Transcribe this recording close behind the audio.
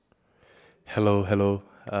Hello, hello.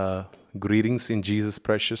 Greetings in Jesus'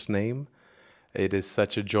 precious name. It is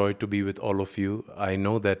such a joy to be with all of you. I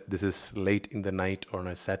know that this is late in the night on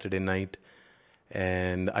a Saturday night,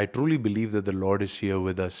 and I truly believe that the Lord is here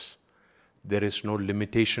with us. There is no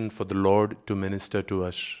limitation for the Lord to minister to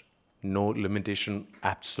us. No limitation,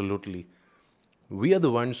 absolutely. We are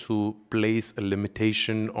the ones who place a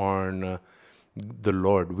limitation on the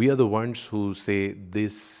Lord. We are the ones who say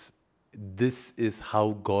this is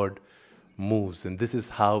how God moves and this is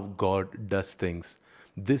how God does things.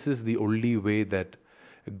 This is the only way that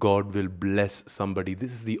God will bless somebody.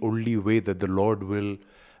 This is the only way that the Lord will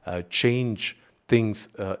change things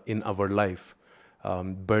in our life.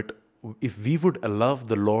 But if we would allow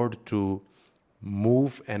the Lord to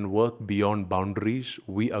move and work beyond boundaries,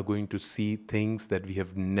 we are going to see things that we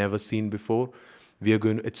have never seen before. We are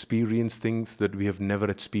going to experience things that we have never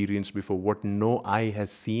experienced before. What no eye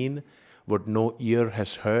has seen, what no ear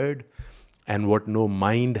has heard, and what no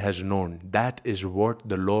mind has known. That is what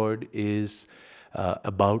the Lord is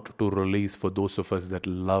about to release for those of us that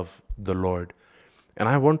love the Lord. And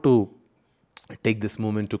I want to take this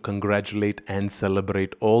moment to congratulate and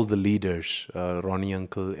celebrate all the leaders, Ronnie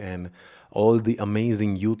Uncle, and all the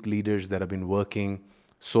amazing youth leaders that have been working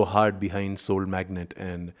so hard behind Soul Magnet.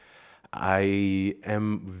 And I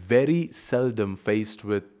am very seldom faced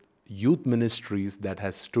with youth ministries that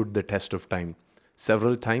has stood the test of time.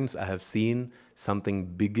 Several times I have seen something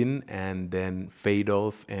begin and then fade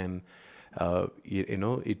off, and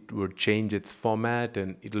it would change its format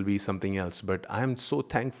and it'll be something else. But I'm so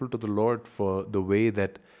thankful to the Lord for the way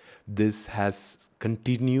that this has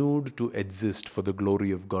continued to exist for the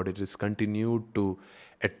glory of God. It has continued to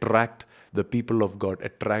attract the people of God,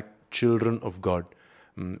 attract children of God,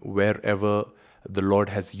 wherever the Lord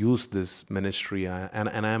has used this ministry. And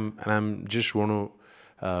I'm just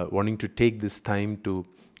wanting to take this time to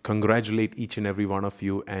congratulate each and every one of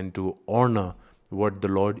you and to honor what the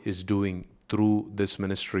Lord is doing through this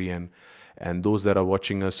ministry. And those that are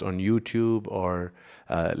watching us on YouTube or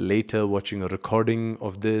later watching a recording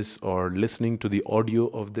of this or listening to the audio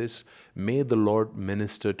of this, may the Lord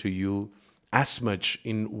minister to you as much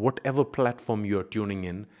in whatever platform you are tuning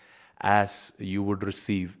in as you would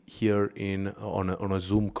receive here on a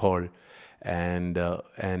Zoom call. And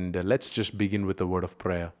let's just begin with a word of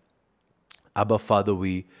prayer. Abba, Father,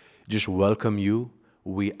 we just welcome you.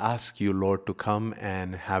 We ask you, Lord, to come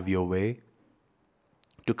and have your way,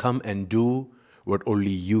 to come and do what only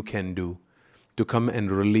you can do, to come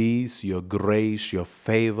and release your grace, your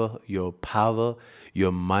favor, your power,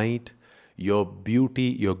 your might, your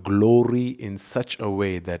beauty, your glory in such a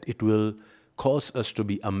way that it will cause us to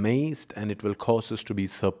be amazed and it will cause us to be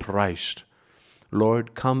surprised.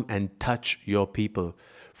 Lord, come and touch your people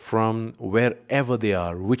from wherever they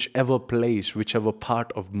are, whichever place, whichever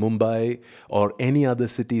part of Mumbai or any other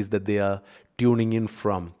cities that they are tuning in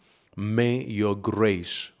from. May your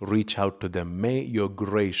grace reach out to them. May your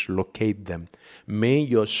grace locate them. May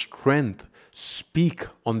your strength speak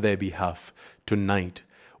on their behalf tonight.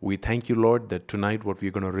 We thank you, Lord, that tonight what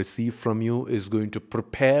we're going to receive from you is going to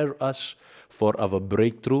prepare us for our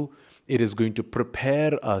breakthrough. It is going to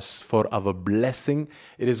prepare us for our blessing.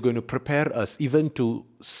 It is going to prepare us even to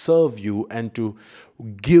serve you and to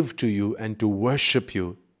give to you and to worship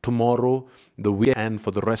you tomorrow, the week, and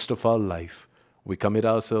for the rest of our life. We commit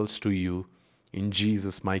ourselves to you. In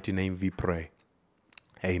Jesus' mighty name we pray.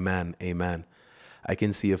 Amen. Amen. I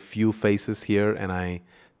can see a few faces here, and I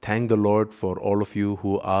thank the Lord for all of you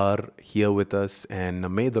who are here with us. And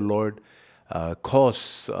may the Lord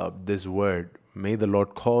cause this word, may the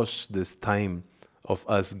Lord cause this time of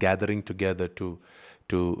us gathering together to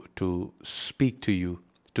speak to you,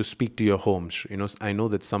 to speak to your homes. I know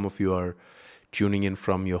that some of you are tuning in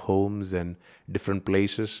from your homes and different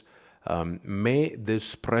places. May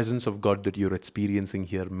this presence of God that you're experiencing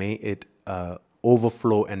here, may it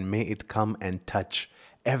overflow and may it come and touch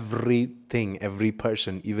everything, every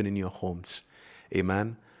person, even in your homes.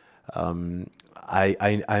 Amen. I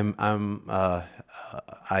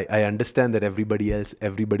understand that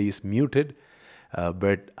everybody is muted,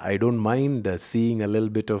 but I don't mind seeing a little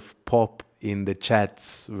bit of pop in the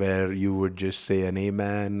chats where you would just say an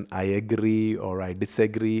amen, I agree, or I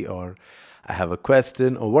disagree, or I have a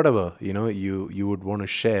question, or whatever you would want to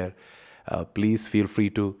share. Please feel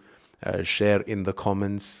free to share in the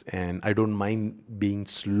comments, and I don't mind being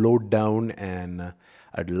slowed down, and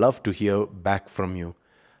I'd love to hear back from you.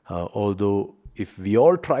 Although if we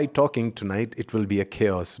all try talking tonight, it will be a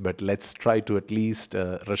chaos, but let's try to at least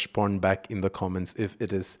respond back in the comments if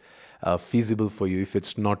it is feasible for you, if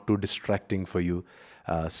it's not too distracting for you.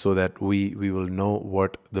 so that we will know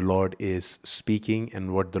what the Lord is speaking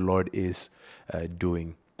and what the Lord is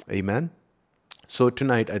doing. Amen. So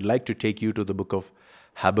tonight I'd like to take you to the book of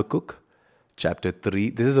Habakkuk, chapter 3.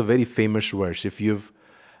 This is a very famous verse. If you've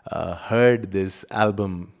heard this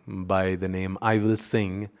album by the name I Will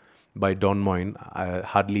Sing by Don Moen,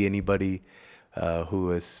 hardly anybody who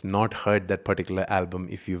has not heard that particular album.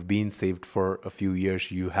 If you've been saved for a few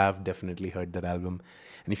years, you have definitely heard that album.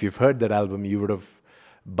 And if you've heard that album, you would have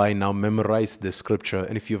by now memorized this scripture.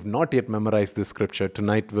 And if you've not yet memorized this scripture,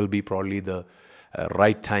 tonight will be probably the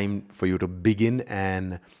right time for you to begin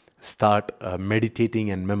and start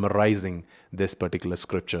meditating and memorizing this particular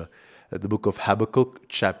scripture. The book of Habakkuk,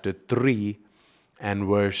 chapter 3 and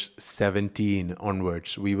verse 17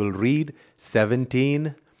 onwards. We will read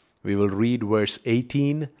 17, we will read verse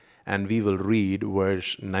 18, and we will read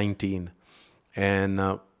verse 19.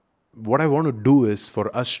 And what I want to do is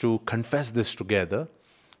for us to confess this together,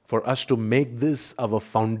 for us to make this our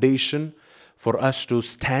foundation, for us to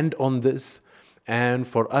stand on this, and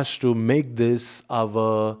for us to make this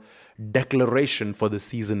our declaration for the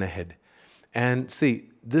season ahead. And see,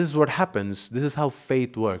 this is what happens. This is how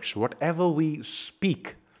faith works. Whatever we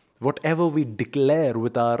speak, whatever we declare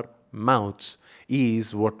with our mouths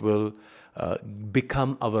is what will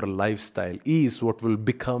become our lifestyle, is what will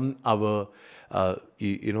become our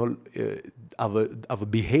our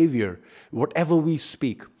behavior. Whatever we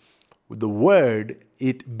speak, the word,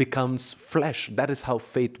 it becomes flesh. That is how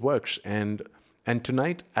faith works. And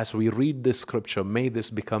tonight, as we read this scripture, may this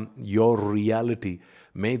become your reality.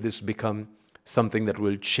 May this become something that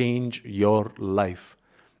will change your life.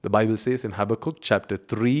 The Bible says in Habakkuk chapter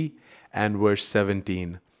 3 and verse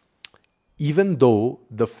 17, even though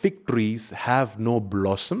the fig trees have no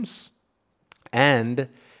blossoms and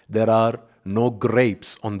there are no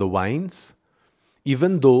grapes on the vines,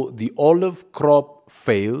 even though the olive crop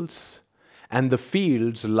fails and the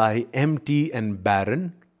fields lie empty and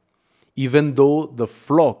barren, even though the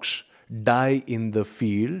flocks die in the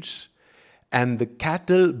fields and the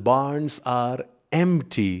cattle barns are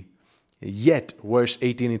empty, yet, verse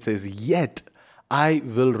 18, it says, yet I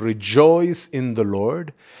will rejoice in the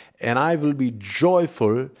Lord, and I will be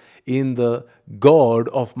joyful in the God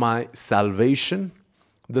of my salvation.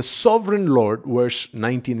 The sovereign Lord, verse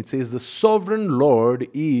 19, it says, the sovereign Lord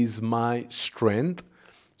is my strength.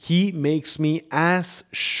 He makes me as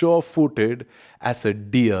sure-footed as a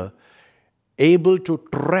deer, able to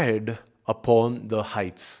tread upon the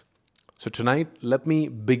heights. So tonight, let me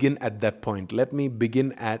begin at that point. Let me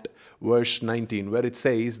begin at verse 19, where it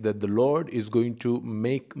says that the Lord is going to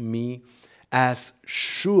make me as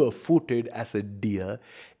sure-footed as a deer,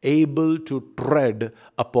 able to tread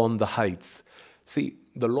upon the heights. See,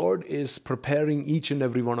 the Lord is preparing each and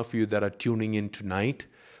every one of you that are tuning in tonight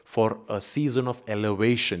for a season of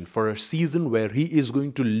elevation, for a season where He is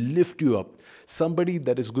going to lift you up. Somebody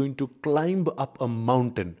that is going to climb up a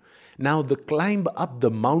mountain. Now, the climb up the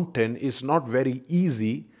mountain is not very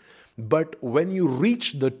easy, but when you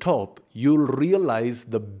reach the top, you'll realize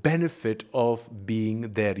the benefit of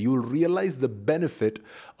being there. You'll realize the benefit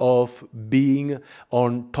of being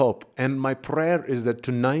on top. And my prayer is that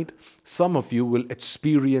tonight, some of you will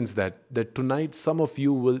experience that tonight, some of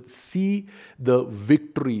you will see the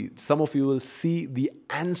victory. Some of you will see the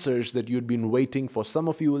answers that you've been waiting for. Some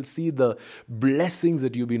of you will see the blessings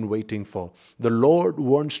that you've been waiting for. The Lord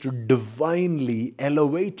wants to divinely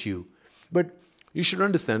elevate you. But you should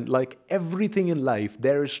understand, like everything in life,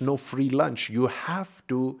 there is no free lunch. You have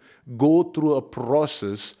to go through a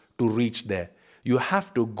process to reach there. You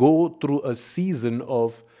have to go through a season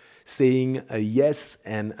of saying a yes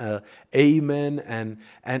and a amen,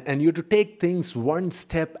 and you have to take things one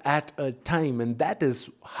step at a time. And that is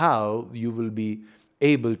how you will be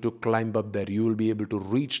able to climb up there. You will be able to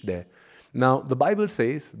reach there. Now, the Bible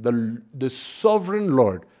says the sovereign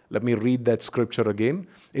Lord, let me read that scripture again.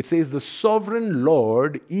 It says, the sovereign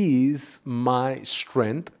Lord is my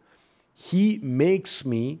strength. He makes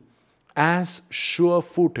me as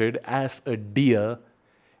sure-footed as a deer,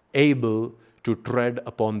 able to tread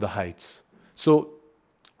upon the heights. So,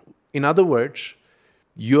 in other words,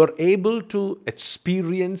 you're able to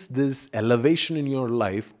experience this elevation in your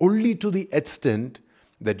life only to the extent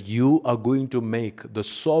that you are going to make the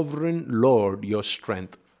sovereign Lord your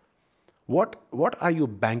strength. What are you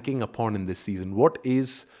banking upon in this season? What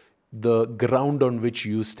is the ground on which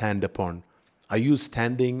you stand upon? Are you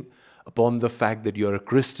standing upon the fact that you're a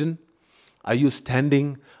Christian? Are you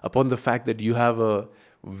standing upon the fact that you have a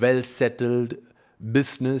well-settled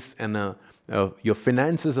business and your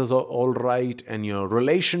finances are all right and your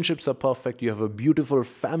relationships are perfect? You have a beautiful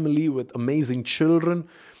family with amazing children.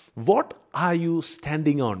 What are you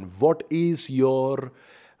standing on? What is your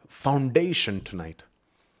foundation tonight?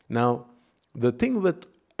 Now, the thing with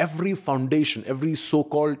every foundation, every so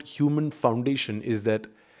called human foundation, is that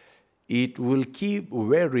it will keep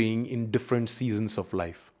varying in different seasons of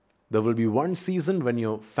life. There will be one season when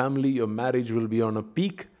your family, your marriage will be on a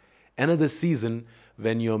peak, another season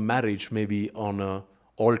when your marriage may be on a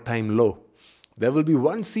all-time low. There will be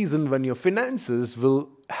one season when your finances will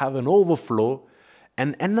have an overflow,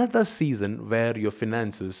 and another season where your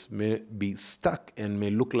finances may be stuck and may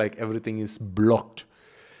look like everything is blocked.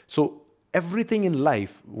 So everything in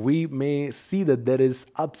life, we may see that there is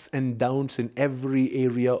ups and downs in every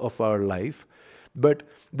area of our life, but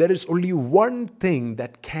there is only one thing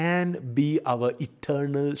that can be our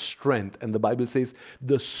eternal strength. And the Bible says,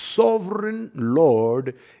 the sovereign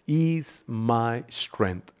Lord is my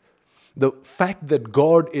strength. The fact that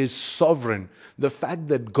God is sovereign, the fact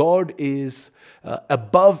that God is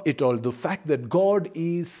above it all, the fact that God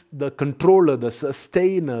is the controller, the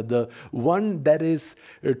sustainer, the one that is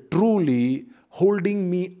truly holding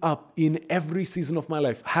me up in every season of my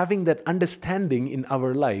life, having that understanding in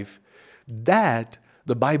our life, that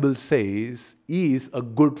the Bible says is a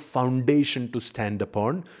good foundation to stand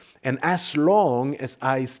upon. And as long as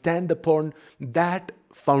I stand upon that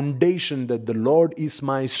foundation, that the Lord is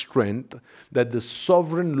my strength, that the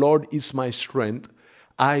sovereign Lord is my strength,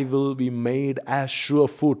 I will be made as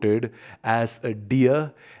sure-footed as a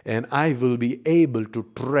deer, and I will be able to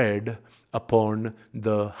tread upon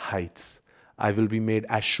the heights. I will be made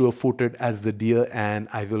as sure-footed as the deer, and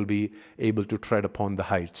I will be able to tread upon the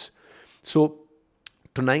heights. So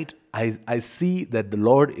tonight, I see that the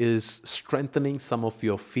Lord is strengthening some of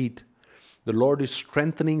your feet. The Lord is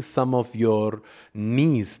strengthening some of your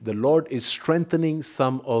knees. The Lord is strengthening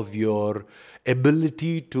some of your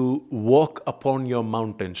ability to walk upon your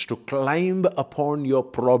mountains, to climb upon your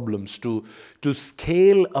problems, to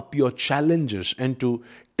scale up your challenges, and to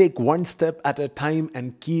take one step at a time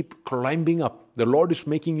and keep climbing up. The Lord is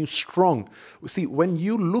making you strong. See, when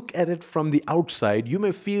you look at it from the outside, you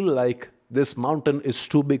may feel like this mountain is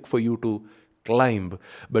too big for you to climb.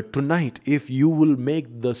 But tonight, if you will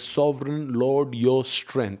make the sovereign Lord your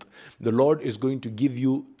strength, the Lord is going to give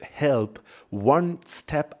you help one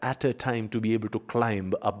step at a time to be able to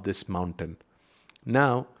climb up this mountain.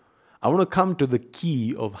 Now, I want to come to the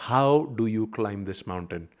key of how do you climb this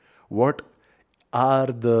mountain. What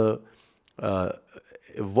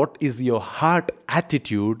is your heart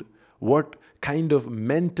attitude? What kind of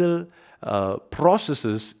mental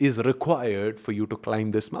processes is required for you to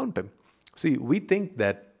climb this mountain? See, we think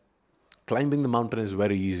that climbing the mountain is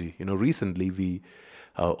very easy. Recently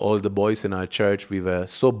all the boys in our church, we were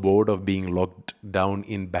so bored of being locked down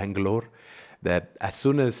in Bangalore that as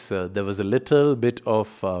soon as there was a little bit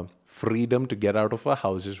of freedom to get out of our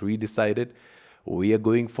houses, we decided we are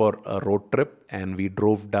going for a road trip, and we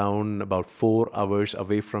drove down about 4 hours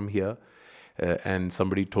away from here. And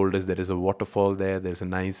somebody told us there is a waterfall there. There's a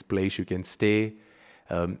nice place you can stay.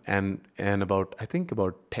 And about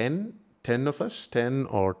 10 of us, 10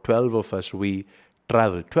 or 12 of us, we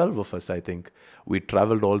traveled. 12 of us, I think. We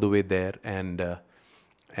traveled all the way there. And the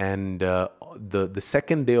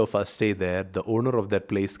second day of our stay there, the owner of that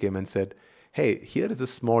place came and said, "Hey, here is a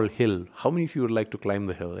small hill. How many of you would like to climb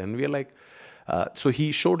the hill?" And we are like, so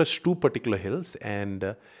he showed us 2 particular hills,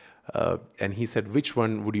 and he said, "Which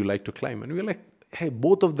one would you like to climb?" And we were like, "Hey,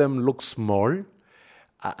 both of them look small.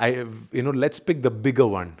 Let's pick the bigger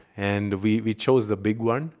one." And we chose the big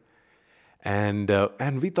one. And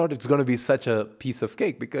we thought it's going to be such a piece of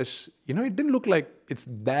cake because, it didn't look like it's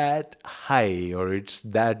that high or it's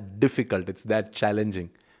that difficult, it's that challenging,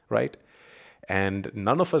 right? And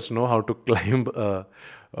none of us know how to climb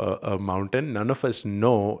a mountain. None of us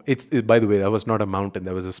know. By the way, that was not a mountain.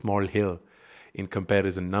 That was a small hill in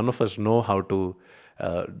comparison. None of us know how to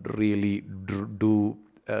really do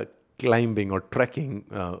climbing or trekking,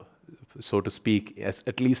 so to speak,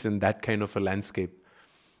 at least in that kind of a landscape.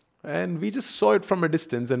 And we just saw it from a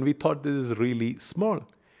distance and we thought this is really small.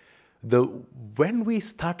 When we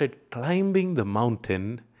started climbing the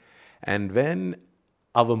mountain, and when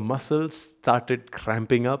our muscles started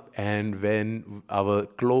cramping up, and when our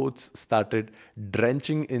clothes started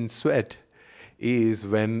drenching in sweat, is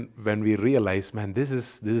when we realized, man, this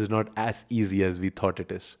is not as easy as we thought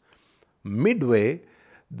it is. Midway,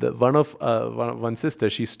 one sister,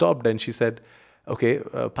 she stopped and she said, "Okay,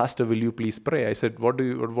 Pastor, will you please pray?" I said, what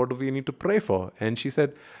do we need to pray for? And she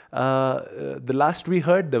said, the last we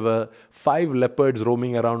heard, there were 5 leopards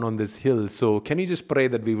roaming around on this hill. So can you just pray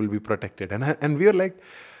that we will be protected? And we were like,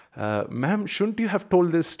 Ma'am, shouldn't you have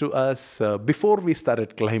told this to us before we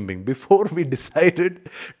started climbing, before we decided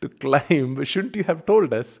to climb? Shouldn't you have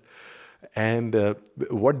told us? And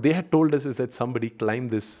what they had told us is that somebody climbed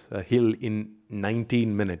this hill in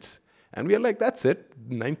 19 minutes. And we are like, that's it.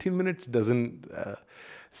 19 minutes doesn't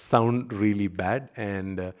sound really bad.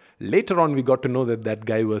 And later on, we got to know that that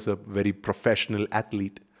guy was a very professional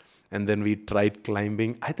athlete. And then we tried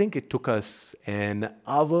climbing. I think it took us an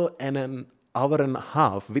hour and a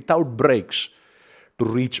half without breaks to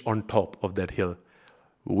reach on top of that hill.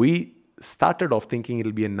 We started off thinking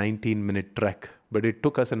it'll be a 19-minute trek, but it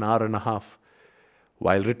took us an hour and a half.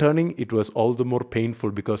 While returning, it was all the more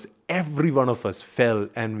painful because every one of us fell,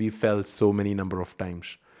 and we fell so many number of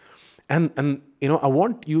times. And I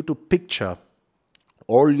want you to picture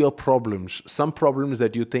all your problems, some problems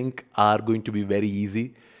that you think are going to be very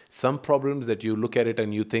easy, some problems that you look at it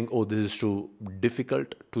and you think, oh, this is too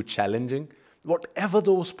difficult, too challenging, whatever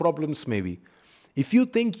those problems may be. If you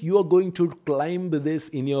think you are going to climb this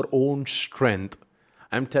in your own strength,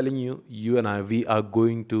 I'm telling you, you and I, we are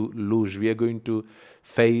going to lose. We are going to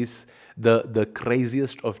face the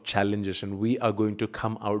craziest of challenges, and we are going to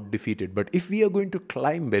come out defeated. But if we are going to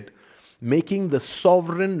climb it, making the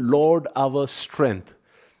sovereign Lord our strength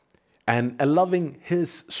and allowing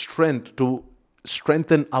His strength to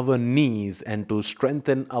strengthen our knees and to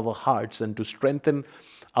strengthen our hearts and to strengthen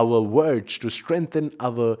our words, to strengthen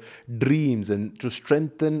our dreams and to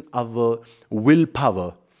strengthen our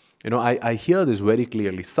willpower. I hear this very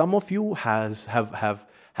clearly. Some of you have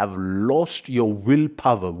lost your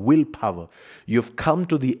willpower. You've come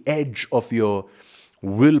to the edge of your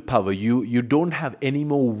willpower. You don't have any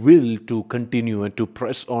more will to continue and to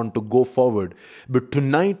press on, to go forward. But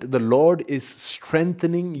tonight, the Lord is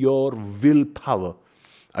strengthening your willpower.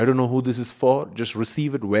 I don't know who this is for. Just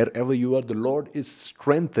receive it wherever you are. The Lord is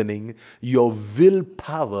strengthening your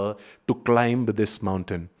willpower to climb this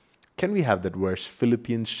mountain. Can we have that verse?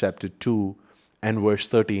 Philippians chapter 2 and verse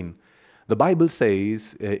 13. The Bible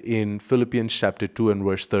says in Philippians chapter 2 and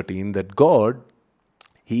verse 13 that God,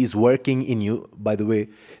 He is working in you. By the way,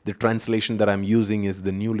 the translation that I'm using is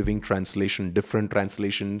the New Living Translation. Different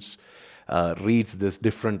translations reads this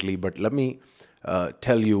differently, but let me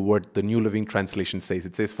tell you what the New Living Translation says.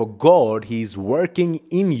 It says, for God, He is working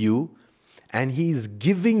in you and He is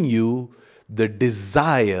giving you the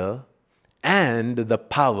desire and the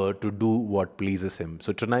power to do what pleases Him.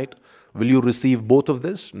 So tonight, will you receive both of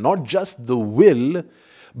this? Not just the will,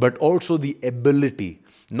 but also the ability.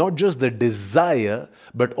 Not just the desire,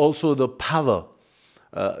 but also the power.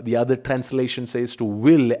 The other translation says to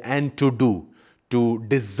will and to do. To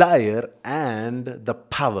desire and the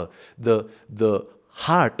power. The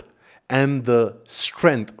heart and the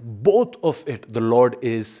strength. Both of it, the Lord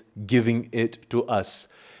is giving it to us.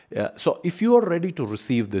 So if you are ready to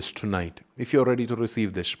receive this tonight, if you're ready to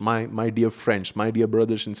receive this, my dear friends, my dear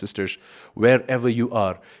brothers and sisters, wherever you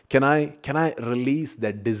are, can I release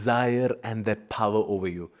that desire and that power over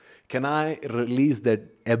you? Can I release that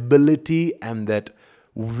ability and that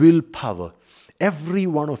willpower? Every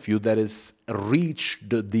one of you that has reached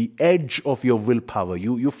the edge of your willpower,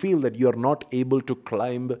 you feel that you're not able to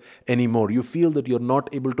climb anymore. You feel that you're not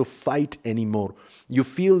able to fight anymore. You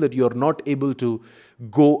feel that you're not able to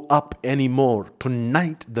go up anymore.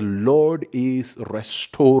 Tonight, the Lord is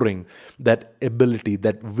restoring that ability,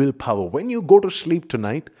 that willpower. When you go to sleep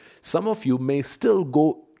tonight, some of you may still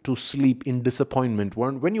go to sleep in disappointment.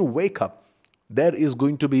 When you wake up, there is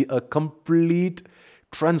going to be a complete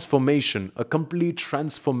transformation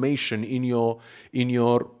in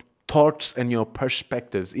your thoughts and your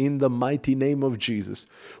perspectives in the mighty name of Jesus.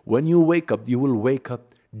 When you wake up, you will wake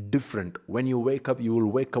up different. When you wake up, you will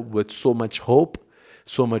wake up with so much hope,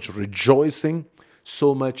 so much rejoicing,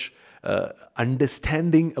 so much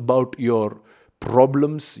understanding about your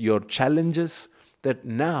problems, your challenges, that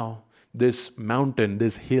now this mountain,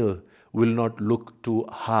 this hill will not look too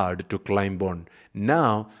hard to climb on.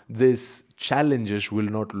 Now, these challenges will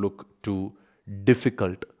not look too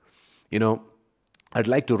difficult. I'd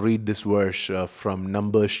like to read this verse from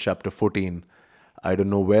Numbers chapter 14. I don't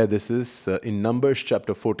know where this is. In Numbers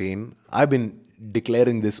chapter 14, I've been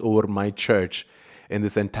declaring this over my church in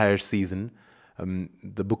this entire season.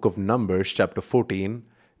 The book of Numbers chapter 14.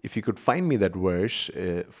 If you could find me that verse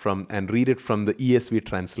and read it from the ESV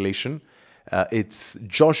translation. It's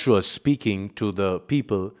Joshua speaking to the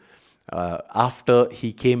people after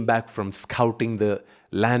he came back from scouting the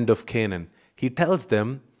land of Canaan. He tells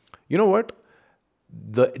them, you know what?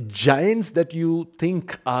 The giants that you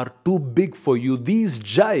think are too big for you, these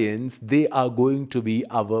giants, they are going to be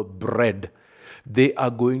our bread. They are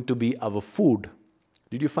going to be our food.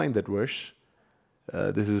 Did you find that verse?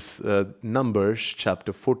 This is Numbers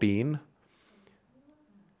chapter 14.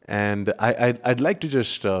 And I'd like to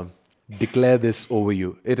just declare this over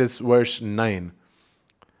you. It is verse 9.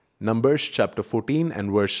 Numbers chapter 14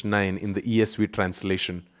 and verse 9 in the ESV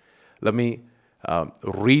translation. Let me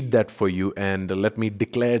read that for you and let me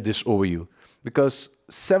declare this over you. Because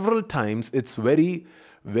several times it's very,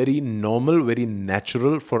 very normal, very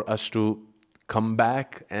natural for us to come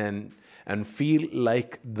back and feel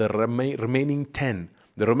like the remaining 10.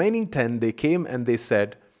 The remaining 10, they came and they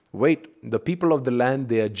said, wait, the people of the land,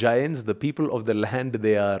 they are giants. The people of the land,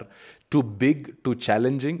 they are too big, too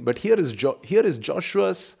challenging. But here is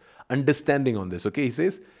Joshua's understanding on this. Okay, he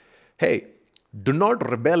says, hey, do not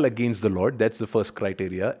rebel against the Lord. That's the first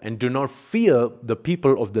criteria. And do not fear the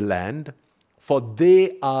people of the land, for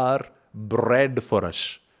they are bread for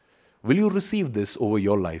us. Will you receive this over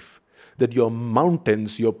your life? That your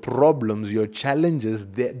mountains, your problems, your challenges,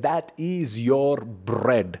 that is your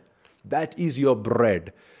bread. That is your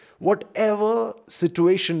bread. Whatever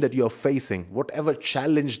situation that you're facing, whatever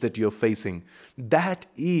challenge that you're facing, that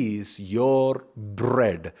is your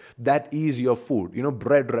bread. That is your food. You know,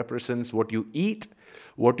 bread represents what you eat,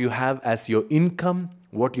 what you have as your income,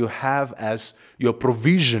 what you have as your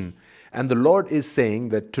provision. And the Lord is saying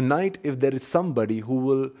that tonight, if there is somebody who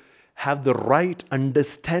will have the right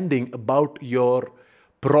understanding about your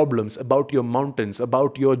problems, about your mountains,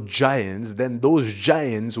 about your giants, then those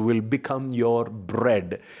giants will become your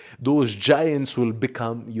bread. Those giants will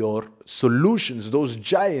become your solutions. Those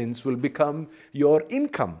giants will become your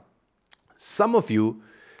income. Some of you,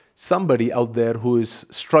 somebody out there who is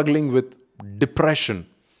struggling with depression,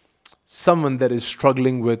 someone that is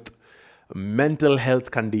struggling with mental health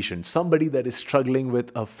condition, somebody that is struggling with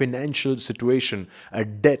a financial situation, a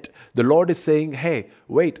debt. The Lord is saying, hey,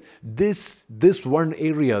 wait, this one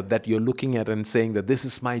area that you're looking at and saying that this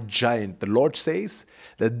is my giant, the Lord says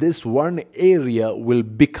that this one area will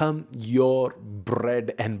become your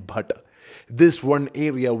bread and butter. This one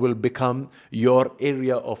area will become your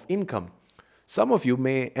area of income. Some of you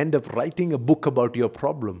may end up writing a book about your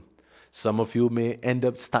problem. Some of you may end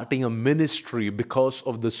up starting a ministry because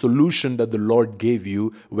of the solution that the Lord gave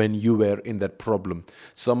you when you were in that problem.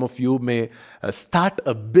 Some of you may start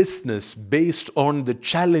a business based on the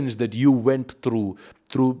challenge that you went through.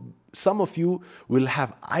 Some of you will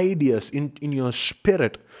have ideas in your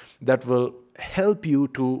spirit that will help you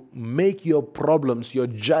to make your problems, your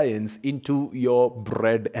giants, into your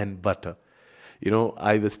bread and butter. You know,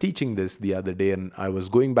 I was teaching this the other day and I was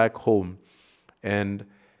going back home, and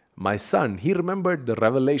my son, he remembered the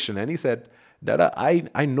revelation and he said, Dada,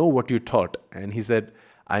 I know what you taught. And he said,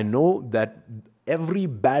 I know that every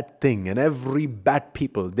bad thing and every bad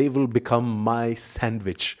people, they will become my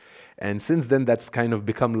sandwich. And since then, that's kind of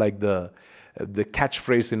become like the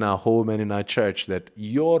catchphrase in our home and in our church, that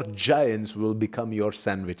your giants will become your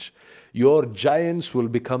sandwich. Your giants will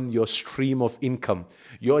become your stream of income.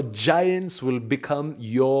 Your giants will become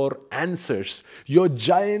your answers. Your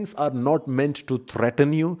giants are not meant to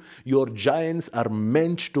threaten you. Your giants are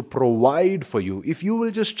meant to provide for you. If you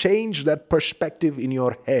will just change that perspective in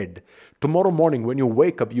your head, tomorrow morning when you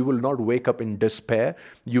wake up, you will not wake up in despair.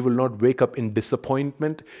 You will not wake up in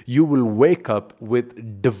disappointment. You will wake up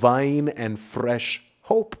with divine and fresh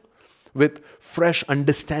hope, with fresh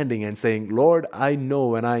understanding and saying, Lord, I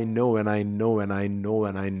know and I know and I know and I know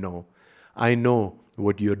and I know. I know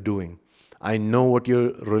what you're doing. I know what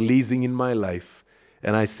you're releasing in my life.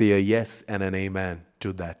 And I say a yes and an amen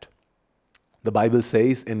to that. The Bible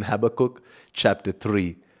says in Habakkuk chapter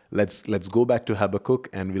 3, let's go back to Habakkuk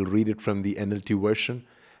and we'll read it from the NLT version.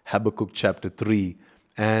 Habakkuk chapter 3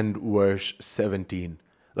 and verse 17.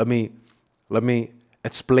 Let me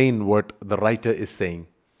explain what the writer is saying.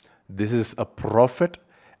 This is a prophet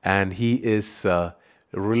and he is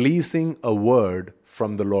releasing a word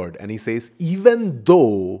from the Lord. And he says, even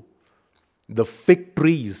though the fig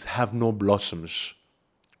trees have no blossoms,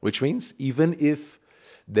 which means even if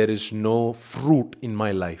there is no fruit in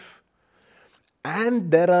my life, and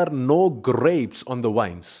there are no grapes on the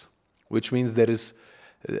vines, which means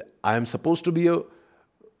I am supposed to be a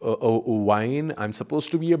vine, I'm supposed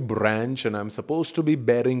to be a branch, and I'm supposed to be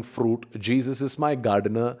bearing fruit. Jesus is my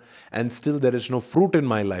gardener, and still there is no fruit in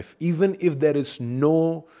my life. Even if there is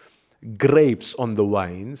no grapes on the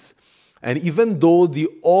vines, and even though the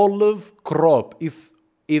olive crop, if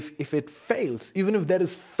it fails, even if there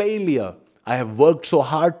is failure, I have worked so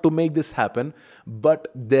hard to make this happen, but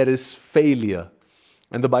there is failure.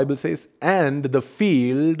 And the Bible says, and the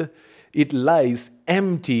field, it lies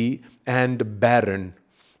empty and barren.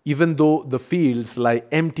 Even though the fields lie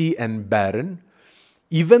empty and barren,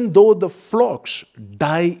 even though the flocks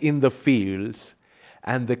die in the fields,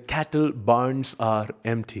 and the cattle barns are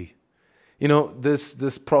empty. You know,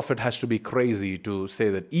 this prophet has to be crazy to say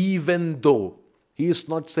that, even though he is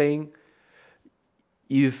not saying,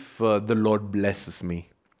 if the Lord blesses me,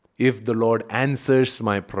 if the Lord answers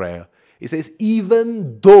my prayer. He says,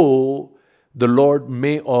 even though the Lord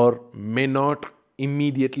may or may not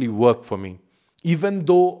immediately work for me, even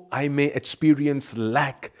though I may experience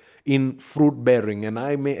lack in fruit bearing, and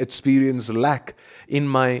I may experience lack in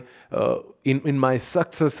my in my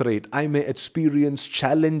success rate, I may experience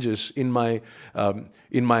challenges in my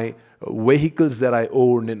vehicles that I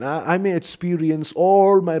own, and I may experience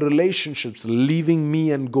all my relationships leaving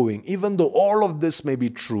me and going. Even though all of this may be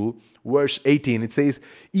true, verse 18, it says,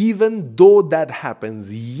 even though that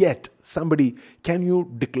happens, yet, somebody, can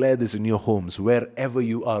you declare this in your homes, wherever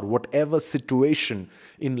you are, whatever situation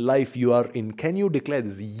in life you are in, can you declare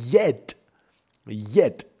this? Yet,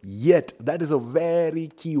 that is a very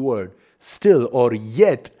key word. Still, or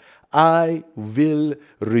yet, I will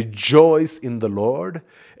rejoice in the Lord,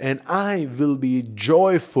 and I will be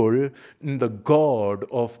joyful in the God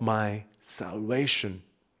of my salvation.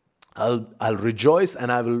 I'll rejoice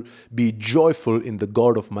and I will be joyful in the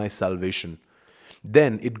God of my salvation.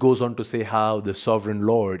 Then it goes on to say how the sovereign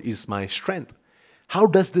Lord is my strength. How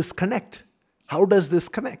does this connect? How does this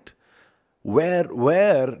connect?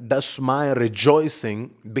 Where does my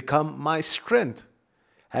rejoicing become my strength?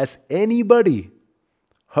 Has anybody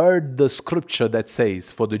heard the scripture that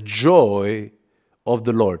says, for the joy of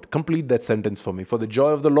the Lord? Complete that sentence for me. For the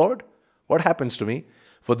joy of the Lord, what happens to me?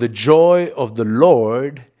 For the joy of the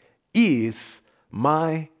Lord is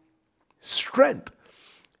my strength.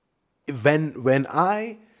 When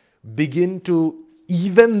I begin to,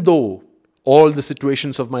 even though all the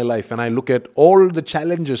situations of my life, and I look at all the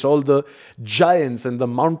challenges, all the giants and the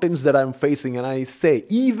mountains that I'm facing, and I say,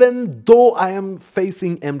 even though I am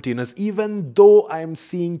facing emptiness, even though I am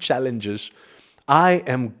seeing challenges, I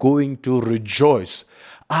am going to rejoice.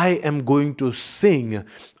 I am going to sing.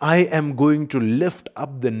 I am going to lift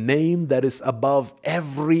up the name that is above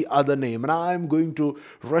every other name. And I am going to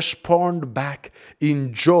respond back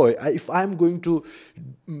in joy. If I'm going to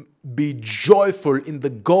be joyful in the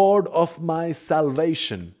God of my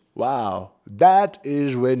salvation, wow, that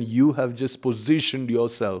is when you have just positioned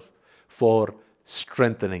yourself for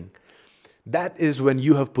strengthening. That is when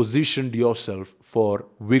you have positioned yourself for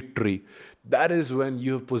victory. That is when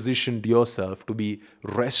you have positioned yourself to be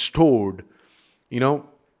restored. You know,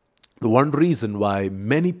 the one reason why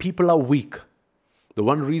many people are weak, the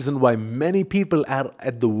one reason why many people are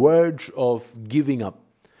at the verge of giving up,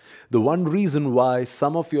 the one reason why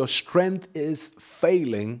some of your strength is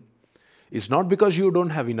failing is not because you don't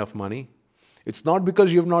have enough money. It's not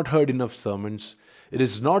because you have not heard enough sermons. It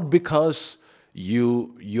is not because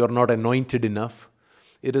you're not anointed enough.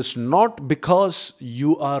 It is not because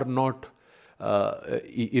you are not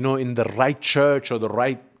in the right church or the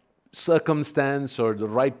right circumstance or the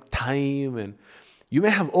right time. And you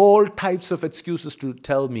may have all types of excuses to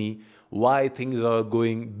tell me why things are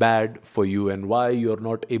going bad for you, and why you're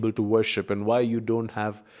not able to worship, and why you don't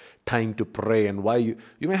have time to pray, and why you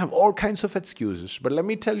may have all kinds of excuses. But let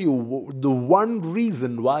me tell you, the one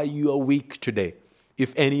reason why you are weak today,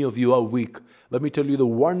 if any of you are weak, let me tell you the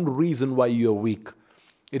one reason why you are weak.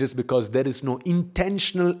 It is because there is no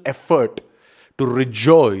intentional effort to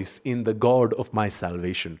rejoice in the God of my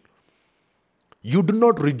salvation. You do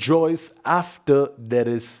not rejoice after there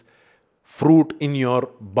is fruit in your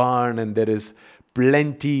barn and there is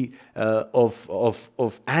plenty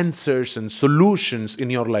of answers and solutions in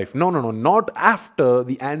your life. No, not after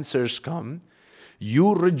the answers come.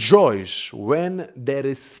 You rejoice when there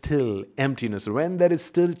is still emptiness, when there is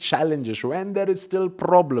still challenges, when there is still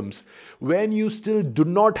problems, when you still do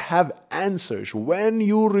not have answers. When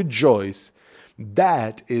you rejoice,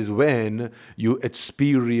 that is when you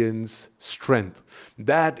experience strength.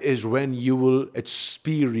 That is when you will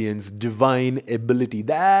experience divine ability.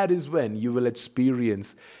 That is when you will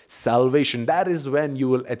experience salvation. That is when you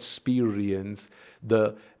will experience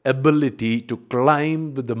the ability to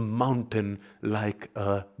climb the mountain like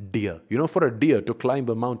a deer. You know, for a deer to climb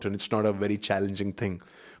a mountain, it's not a very challenging thing.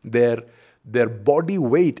 Their body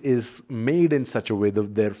weight is made in such a way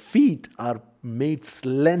that their feet are made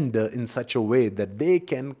slender in such a way that they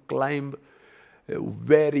can climb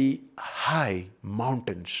very high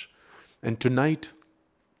mountains. And tonight,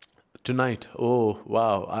 oh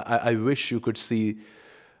wow, I wish you could see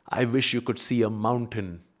a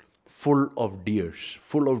mountain full of deers.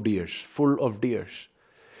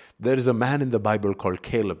 There is a man in the Bible called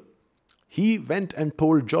Caleb. He went and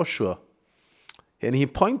told Joshua, and he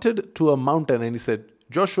pointed to a mountain and he said,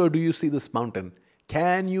 Joshua, do you see this mountain?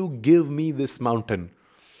 Can you give me this mountain?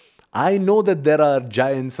 I know that there are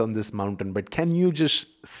giants on this mountain, but can you just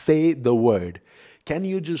say the word? Can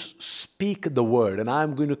you just speak the word? And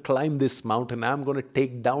I'm going to climb this mountain. I'm going to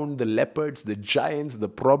take down the leopards, the giants, the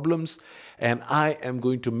problems, and I am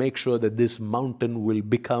going to make sure that this mountain will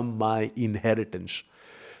become my inheritance.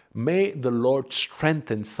 May the Lord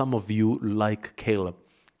strengthen some of you like Caleb.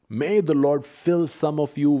 May the Lord fill some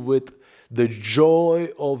of you with the joy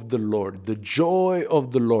of the Lord, the joy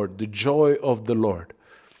of the Lord, the joy of the Lord.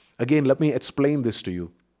 Again, let me explain this to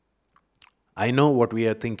you. I know what we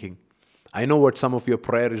are thinking. I know what some of your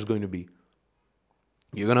prayer is going to be.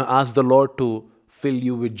 You're going to ask the Lord to fill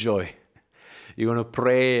you with joy. You're going to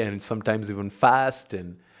pray and sometimes even fast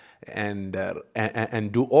and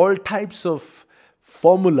do all types of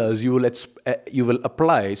formulas you will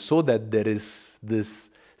apply so that there is this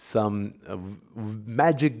some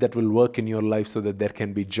magic that will work in your life so that there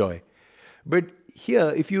can be joy. But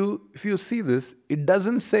here, if you see this, it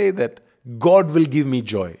doesn't say that God will give me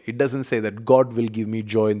joy. It doesn't say that God will give me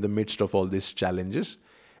joy in the midst of all these challenges.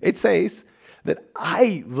 It says that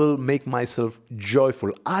I will make myself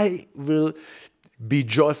joyful. I will be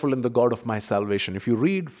joyful in the God of my salvation. If you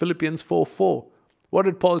read Philippians 4:4, what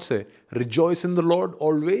did Paul say? Rejoice in the Lord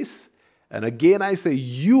always. And again I say,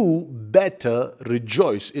 you better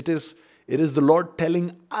rejoice. It is the Lord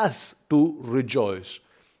telling us to rejoice.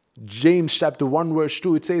 James chapter 1 verse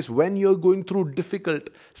 2, it says, when you're going through difficult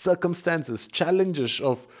circumstances, challenges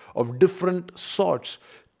of different sorts,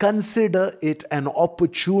 consider it an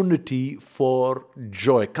opportunity for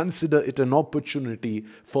joy. Consider it an opportunity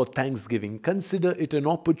for thanksgiving. Consider it an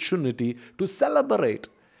opportunity to celebrate.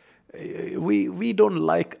 We don't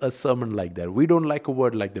like a sermon like that. We don't like a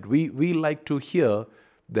word like that. We like to hear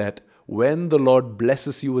that when the Lord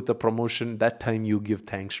blesses you with a promotion, that time you give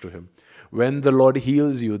thanks to Him. When the Lord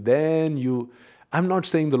heals you, then I'm not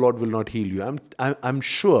saying the Lord will not heal you. I'm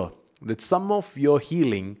sure that some of your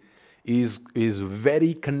healing is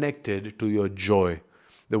very connected to your joy.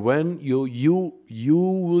 That when you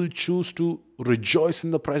will choose to rejoice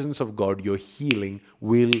in the presence of God, your healing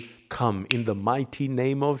will come in the mighty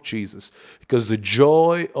name of Jesus. Because the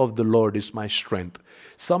joy of the Lord is my strength.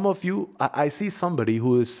 Some of you, I see somebody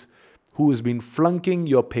who has been flunking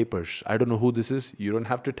your papers. I don't know who this is. You don't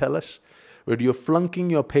have to tell us. But you're flunking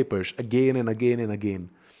your papers again and again and again.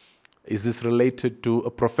 Is this related to a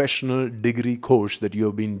professional degree course that you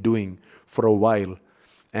have been doing for a while?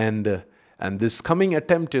 And this coming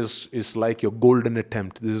attempt is like your golden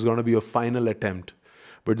attempt. This is going to be your final attempt.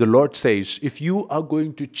 But the Lord says, if you are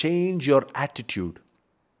going to change your attitude,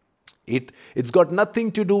 it's got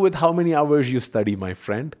nothing to do with how many hours you study, my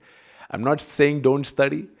friend. I'm not saying don't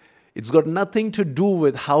study. It's got nothing to do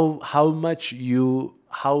with how much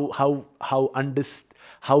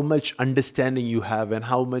understanding you have and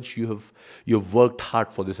how much you've worked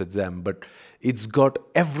hard for this exam. But it's got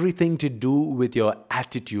everything to do with your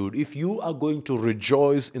attitude. If you are going to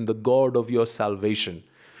rejoice in the God of your salvation,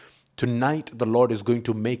 tonight the Lord is going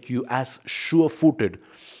to make you as sure-footed,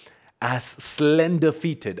 as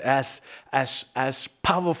slender-feeted, as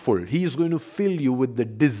powerful. He is going to fill you with the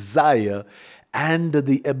desire and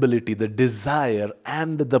the ability, the desire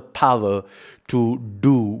and the power to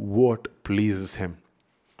do what pleases Him.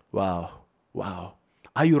 Wow.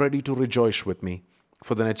 Are you ready to rejoice with me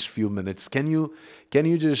for the next few minutes? Can you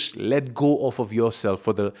just let go off of yourself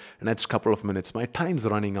for the next couple of minutes? My time's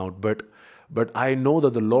running out, but I know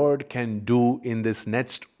that the Lord can do in this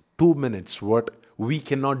next 2 minutes what we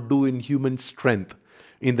cannot do in human strength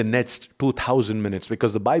in the next 2,000 minutes,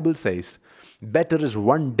 because the Bible says, better is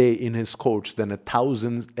one day in His courts than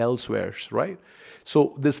 1,000 elsewhere, right?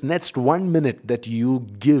 So this next 1 minute that you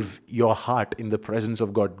give your heart in the presence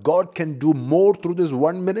of God, God can do more through this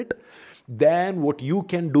 1 minute than what you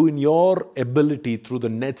can do in your ability through the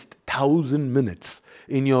next 1,000 minutes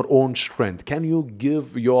in your own strength. Can you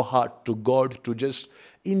give your heart to God to just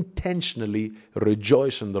intentionally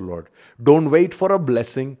rejoice in the Lord? Don't wait for a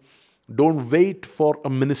blessing. Don't wait for a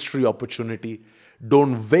ministry opportunity.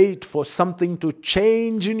 Don't wait for something to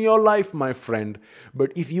change in your life, my friend.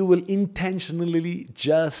 But if you will intentionally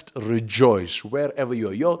just rejoice wherever you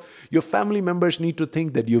are. Your family members need to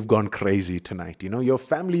think that you've gone crazy tonight. Your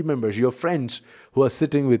family members, your friends who are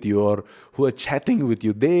sitting with you or who are chatting with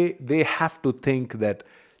you, they have to think that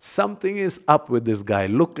something is up with this guy.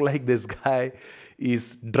 Look like this guy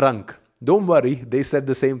is drunk. Don't worry, they said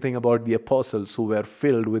the same thing about the apostles who were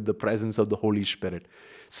filled with the presence of the Holy Spirit.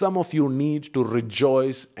 Some of you need to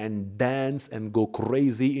rejoice and dance and go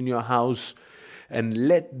crazy in your house and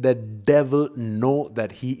let the devil know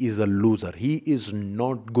that he is a loser. He is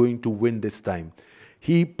not going to win this time.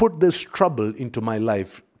 He put this trouble into my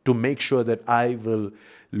life to make sure that I will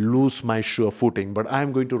lose my sure footing. But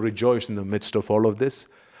I'm going to rejoice in the midst of all of this.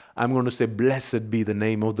 I'm going to say, blessed be the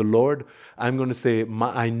name of the Lord. I'm going to say,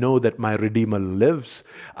 I know that my Redeemer lives.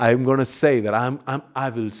 I'm going to say that I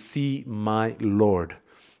will see my Lord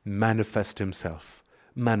manifest himself.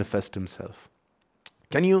 Manifest himself.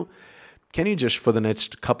 Can you just, for the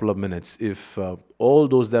next couple of minutes, if all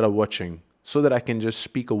those that are watching, so that I can just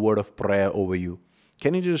speak a word of prayer over you,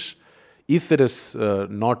 can you just, if it is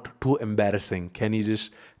not too embarrassing, can you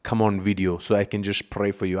just come on video so I can just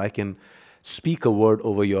pray for you? I can speak a word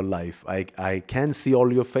over your life. I can see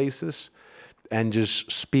all your faces and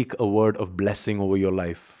just speak a word of blessing over your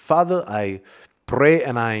life. Father, I pray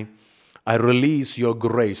and I release your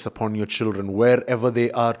grace upon your children wherever they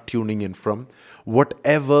are tuning in from.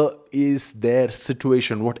 Whatever is their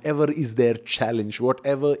situation, whatever is their challenge,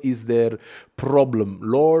 whatever is their problem,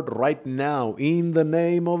 Lord, right now, in the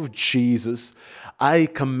name of Jesus, I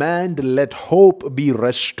command, let hope be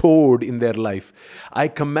restored in their life. I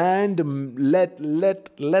command, let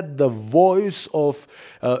the voice of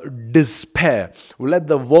despair, let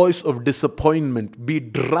the voice of disappointment be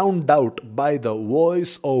drowned out by the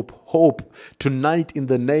voice of hope tonight in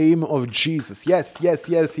the name of Jesus. Yes, yes,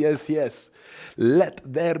 yes, yes, yes. Let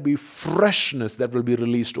there be freshness that will be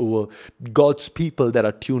released over God's people that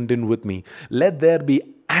are tuned in with me. Let there be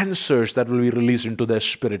answers that will be released into their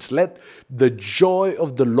spirits. Let the joy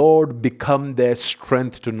of the Lord become their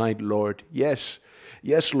strength tonight, Lord. Yes.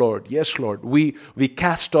 Yes, Lord. Yes, Lord. We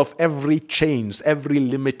cast off every chains, every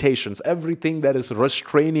limitations, everything that is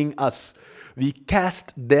restraining us. We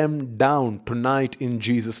cast them down tonight in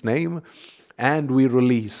Jesus' name. And we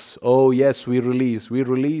release. Oh, yes, we release. We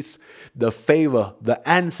release the favor, the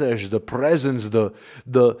answers, the presence,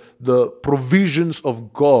 the provisions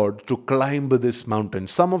of God to climb this mountain.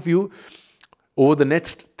 Some of you, over the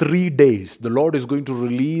next 3 days, the Lord is going to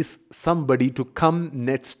release somebody to come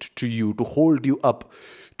next to you, to hold you up,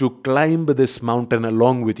 to climb this mountain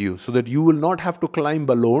along with you, so that you will not have to climb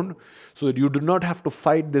alone, so that you do not have to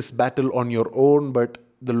fight this battle on your own, but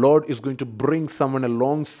the Lord is going to bring someone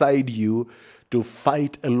alongside you to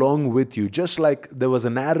fight along with you. Just like there was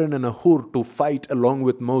an Aaron and a Hur to fight along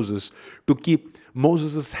with Moses, to keep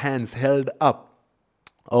Moses' hands held up.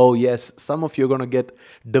 Oh yes, some of you are going to get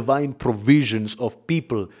divine provisions of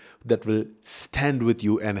people that will stand with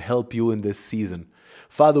you and help you in this season.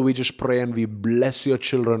 Father, we just pray and we bless your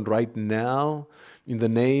children right now in the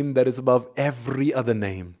name that is above every other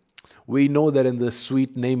name. We know that in the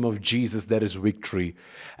sweet name of Jesus there is victory.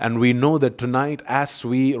 And we know that tonight, as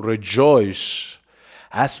we rejoice,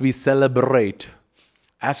 as we celebrate,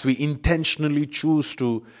 as we intentionally choose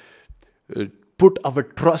to put our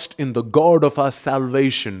trust in the God of our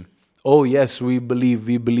salvation, oh yes, we believe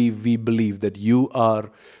that you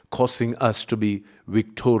are causing us to be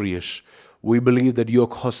victorious. We believe that you are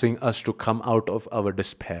causing us to come out of our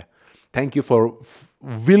despair. Thank you for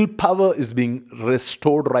willpower is being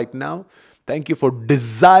restored right now. Thank you for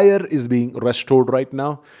desire is being restored right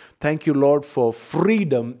now. Thank you, Lord, for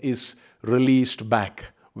freedom is released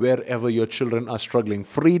back wherever your children are struggling.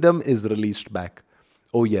 Freedom is released back.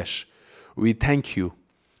 Oh yes, we thank you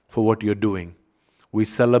for what you're doing. We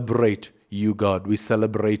celebrate you, God. We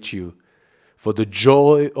celebrate you. For the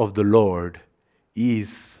joy of the Lord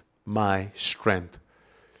is my strength.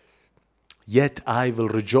 Yet I will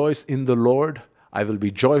rejoice in the Lord. I will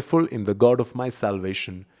be joyful in the God of my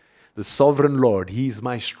salvation. The sovereign Lord, He is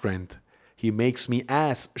my strength. He makes me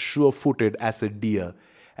as sure-footed as a deer,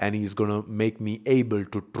 and He's going to make me able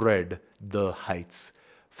to tread the heights.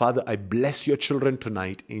 Father, I bless your children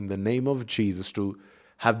tonight in the name of Jesus to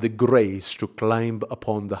have the grace to climb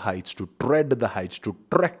upon the heights, to tread the heights, to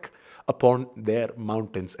trek upon their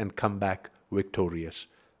mountains and come back victorious.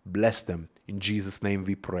 Bless them. In Jesus' name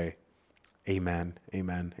we pray. Amen,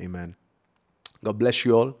 amen, amen. God bless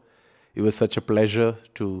you all. It was such a pleasure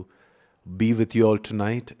to be with you all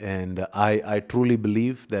tonight. And I truly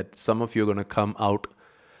believe that some of you are going to come out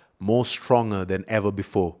more stronger than ever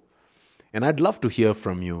before. And I'd love to hear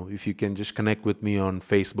from you. If you can just connect with me on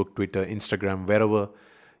Facebook, Twitter, Instagram, wherever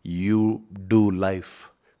you do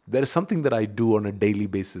life. There is something that I do on a daily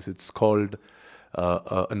basis. It's called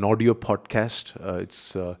an audio podcast.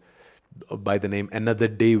 It's by the name Another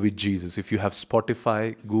Day with Jesus. If you have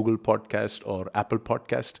Spotify, Google Podcast, or Apple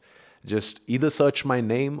Podcast, just either search my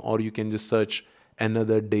name or you can just search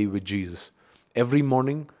Another Day with Jesus. Every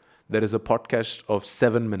morning, there is a podcast of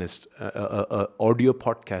 7 minutes, audio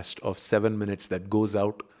podcast of 7 minutes that goes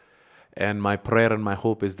out. And my prayer and my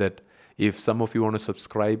hope is that if some of you want to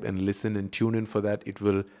subscribe and listen and tune in for that, it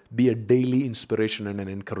will be a daily inspiration and an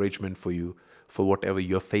encouragement for you for whatever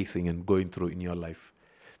you're facing and going through in your life.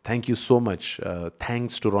 Thank you so much.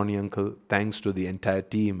 Thanks to Ronnie Uncle. Thanks to the entire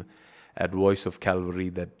team at Voice of Calvary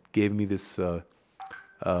that gave me this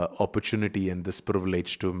opportunity and this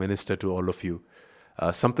privilege to minister to all of you.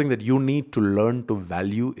 Something that you need to learn to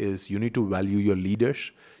value is you need to value your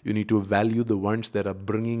leaders. You need to value the ones that are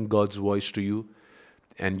bringing God's voice to you,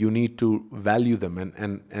 and you need to value them.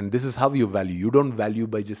 And this is how you value. You don't value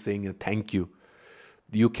by just saying a thank you.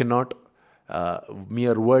 You cannot,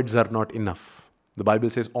 mere words are not enough. The Bible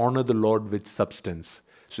says, honor the Lord with substance.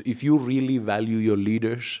 So if you really value your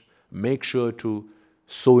leaders, make sure to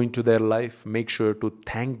sow into their life. Make sure to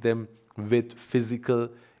thank them with physical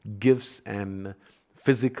gifts and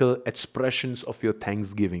physical expressions of your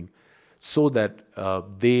thanksgiving, so that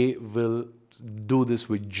they will do this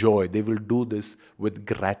with joy. They will do this with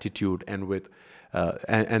gratitude and with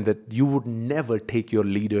and that you would never take your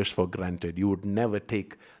leaders for granted. You would never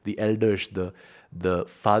take the elders, the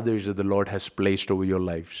fathers that the Lord has placed over your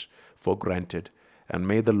lives for granted. And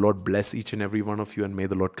may the Lord bless each and every one of you, and may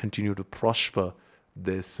the Lord continue to prosper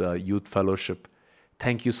this youth fellowship.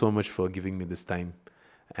 Thank you so much for giving me this time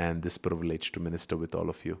and this privilege to minister with all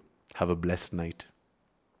of you. Have a blessed night.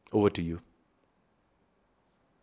 Over to you.